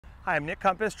Hi, I'm Nick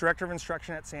Compass, Director of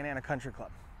Instruction at Santa Ana Country Club.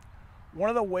 One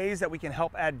of the ways that we can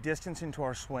help add distance into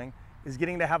our swing is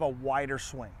getting to have a wider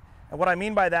swing. And what I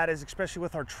mean by that is, especially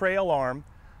with our trail arm,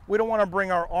 we don't want to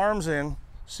bring our arms in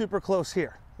super close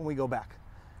here when we go back.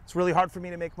 It's really hard for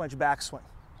me to make much backswing.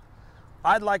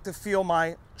 I'd like to feel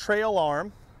my trail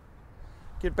arm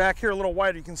get back here a little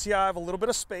wider. You can see I have a little bit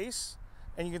of space,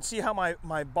 and you can see how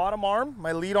my bottom arm,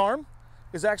 my lead arm,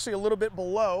 is actually a little bit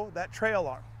below that trail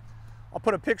arm. I'll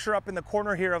put a picture up in the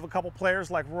corner here of a couple players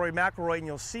like Rory McIlroy, and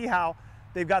you'll see how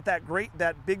they've got that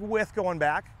big width going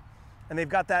back, and they've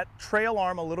got that trail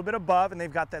arm a little bit above, and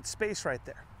they've got that space right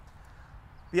there.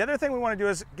 The other thing we want to do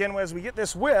is, again, as we get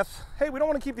this width, hey, we don't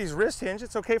want to keep these wrists hinged.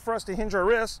 It's okay for us to hinge our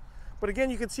wrists, but again,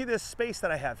 you can see this space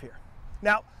that I have here.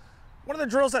 Now, one of the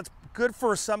drills that's good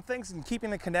for some things and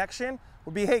keeping the connection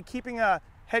would be, hey, keeping a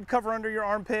head cover under your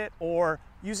armpit or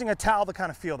using a towel to kind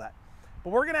of feel that. But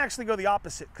we're gonna actually go the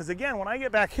opposite, because again, when I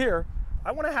get back here,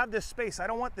 I wanna have this space. I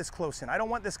don't want this close in. I don't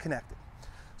want this connected.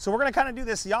 So we're gonna kind of do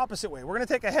this the opposite way. We're gonna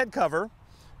take a head cover,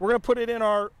 we're gonna put it in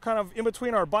our, kind of in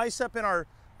between our bicep and our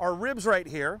ribs right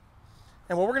here.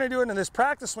 And what we're gonna do in this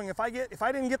practice swing, if I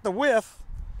didn't get the width,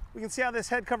 we can see how this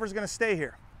head cover is gonna stay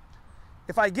here.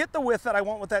 If I get the width that I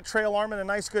want with that trail arm and a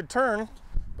nice good turn,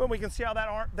 boom, we can see how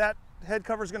that head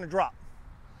cover is gonna drop.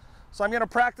 So I'm gonna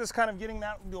practice kind of getting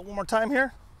that, do it one more time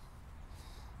here.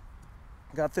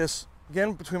 Got this,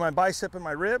 again, between my bicep and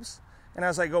my ribs. And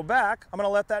as I go back, I'm gonna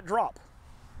let that drop,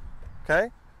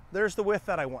 okay? There's the width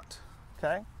that I want,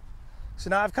 okay? So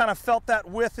now I've kind of felt that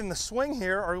width in the swing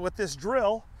here, or with this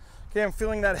drill. Okay, I'm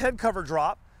feeling that head cover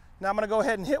drop. Now I'm gonna go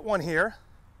ahead and hit one here.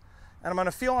 And I'm gonna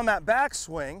feel on that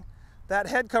backswing, that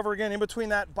head cover again in between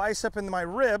that bicep and my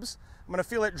ribs. I'm gonna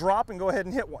feel it drop and go ahead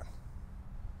and hit one.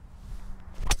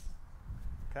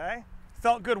 Okay?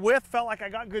 Felt good width, felt like I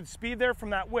got good speed there from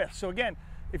that width. So again,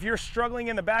 if you're struggling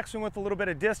in the backswing with a little bit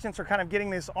of distance or kind of getting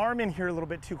this arm in here a little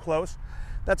bit too close,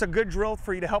 that's a good drill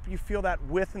for you to help you feel that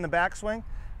width in the backswing.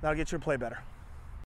 That'll get you to play better.